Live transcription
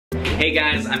Hey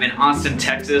guys, I'm in Austin,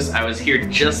 Texas. I was here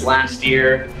just last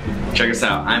year. Check us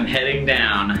out. I'm heading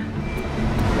down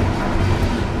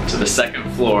to the second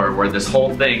floor where this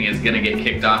whole thing is gonna get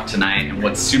kicked off tonight. And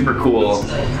what's super cool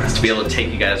is to be able to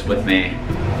take you guys with me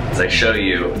as I show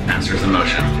you Masters in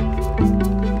Motion.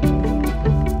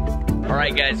 All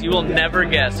right guys, you will never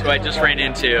guess who I just ran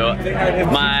into.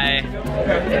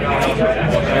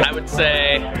 I would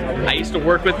say, I used to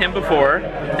work with him before,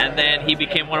 and then he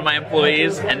became one of my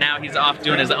employees, and now he's off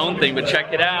doing his own thing, but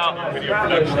check it out.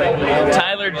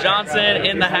 Tyler Johnson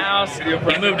in the house.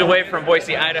 He moved away from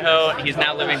Boise, Idaho. He's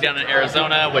now living down in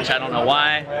Arizona, which I don't know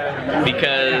why,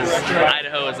 because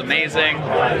Idaho is amazing.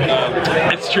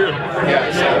 It's true.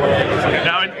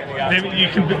 Now maybe you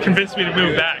can convince me to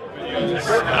move back.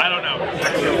 I don't know.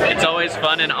 It's always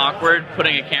fun and awkward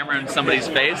putting a camera in somebody's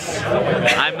face.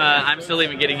 I'm still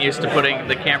even getting used to putting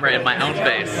the camera in my own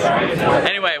face.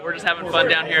 Anyway, we're just having fun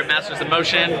down here at Masters in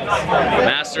Motion.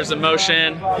 Masters in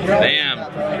Motion.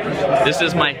 Bam. This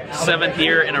is my 7th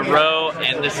year in a row,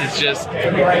 and this is just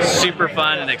super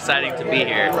fun and exciting to be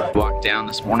here. Walked down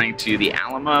this morning to the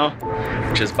Alamo,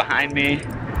 which is behind me.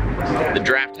 The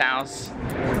draft house.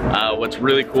 What's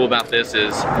really cool about this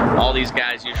is all these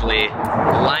guys usually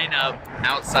line up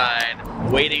outside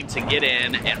waiting to get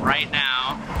in, and right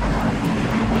now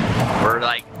we're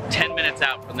like 10 minutes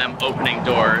out from them opening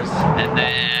doors, and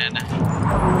then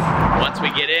once we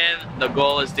get in, the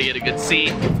goal is to get a good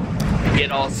seat,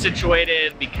 get all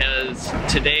situated, because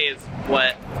today is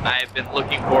what I've been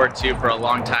looking forward to for a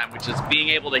long time, which is being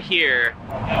able to hear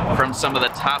from some of the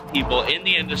top people in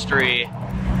the industry,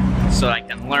 so I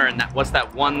can learn that what's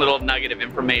that one little nugget of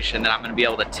information that I'm going to be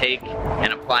able to take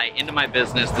and apply into my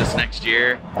business this next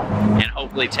year and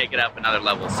hopefully take it up another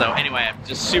level. So anyway, I'm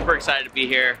just super excited to be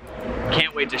here.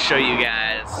 Can't wait to show you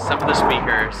guys some of the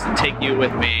speakers and take you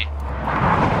with me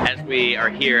as we are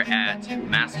here at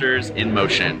Masters in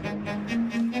Motion.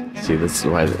 See, this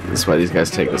is why these guys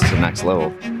take this to the next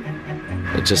level.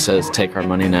 It just says, take our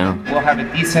money now. We'll have a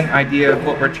decent idea of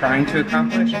what we're trying to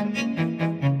accomplish.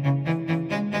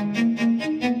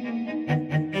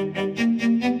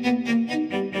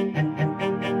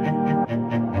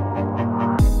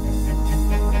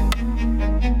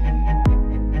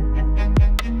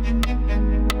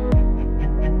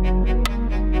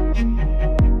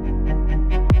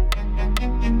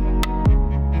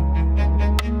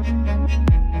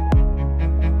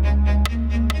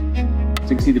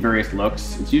 So you can see the various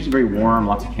looks. It's usually very warm,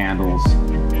 lots of candles.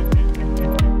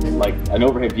 Like an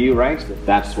overhead view, right?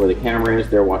 That's where the camera is,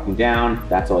 they're walking down,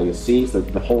 that's all you see. So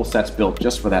the whole set's built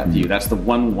just for that view. That's the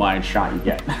one wide shot you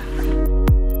get.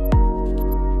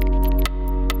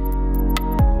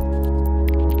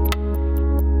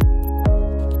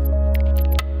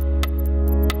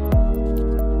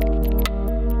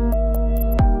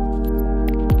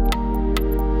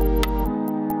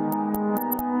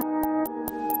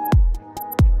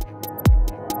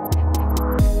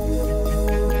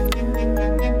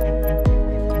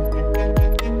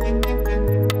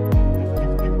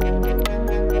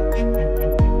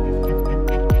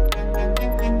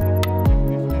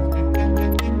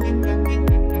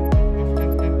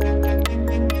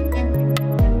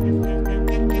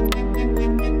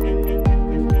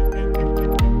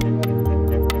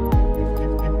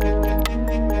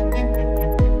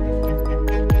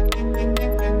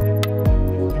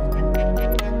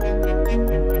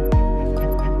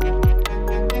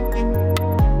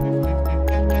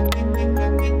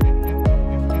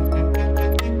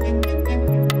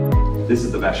 This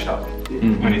is the best shot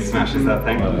when he smashes that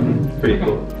thing. It's pretty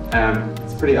cool.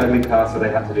 It's a pretty ugly car, so they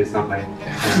had to do something.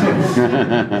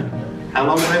 How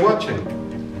long are they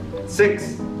watching? 6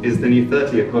 is the new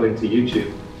 30 according to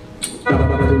YouTube.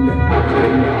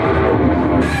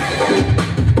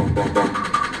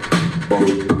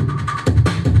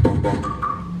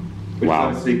 Which is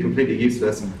obviously completely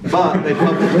useless, but they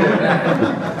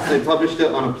published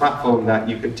it on a platform that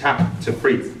you could tap to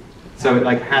freeze. So it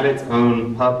like had its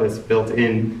own purpose built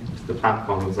in to the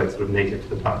platform. It was like sort of native to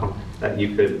the platform that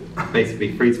you could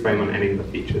basically freeze frame on any of the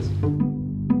features.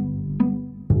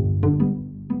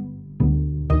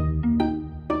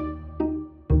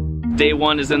 Day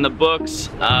 1 is in the books.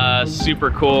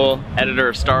 Super cool. Editor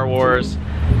of Star Wars.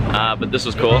 But this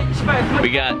was cool.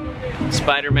 We got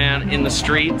Spider-Man in the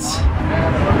streets.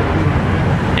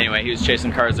 Anyway, he was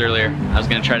chasing cars earlier. I was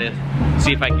gonna try to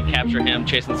see if I could capture him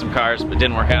chasing some cars, but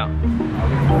didn't work out.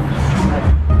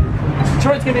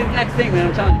 Detroit's gonna be the next thing, man,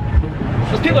 I'm telling you.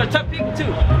 Those people are tough people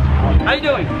too. How you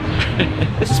doing?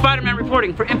 This is Spider-Man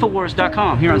reporting for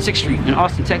Infowars.com here on 6th Street in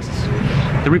Austin, Texas.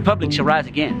 The Republic shall rise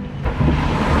again.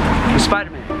 With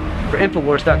Spider-Man for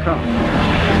Infowars.com.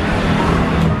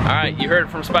 Alright, you heard it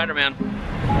from Spider-Man.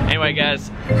 Anyway guys,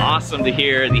 awesome to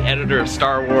hear the editor of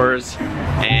Star Wars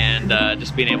and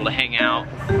just being able to hang out.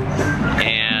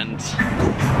 And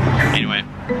anyway,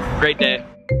 great day.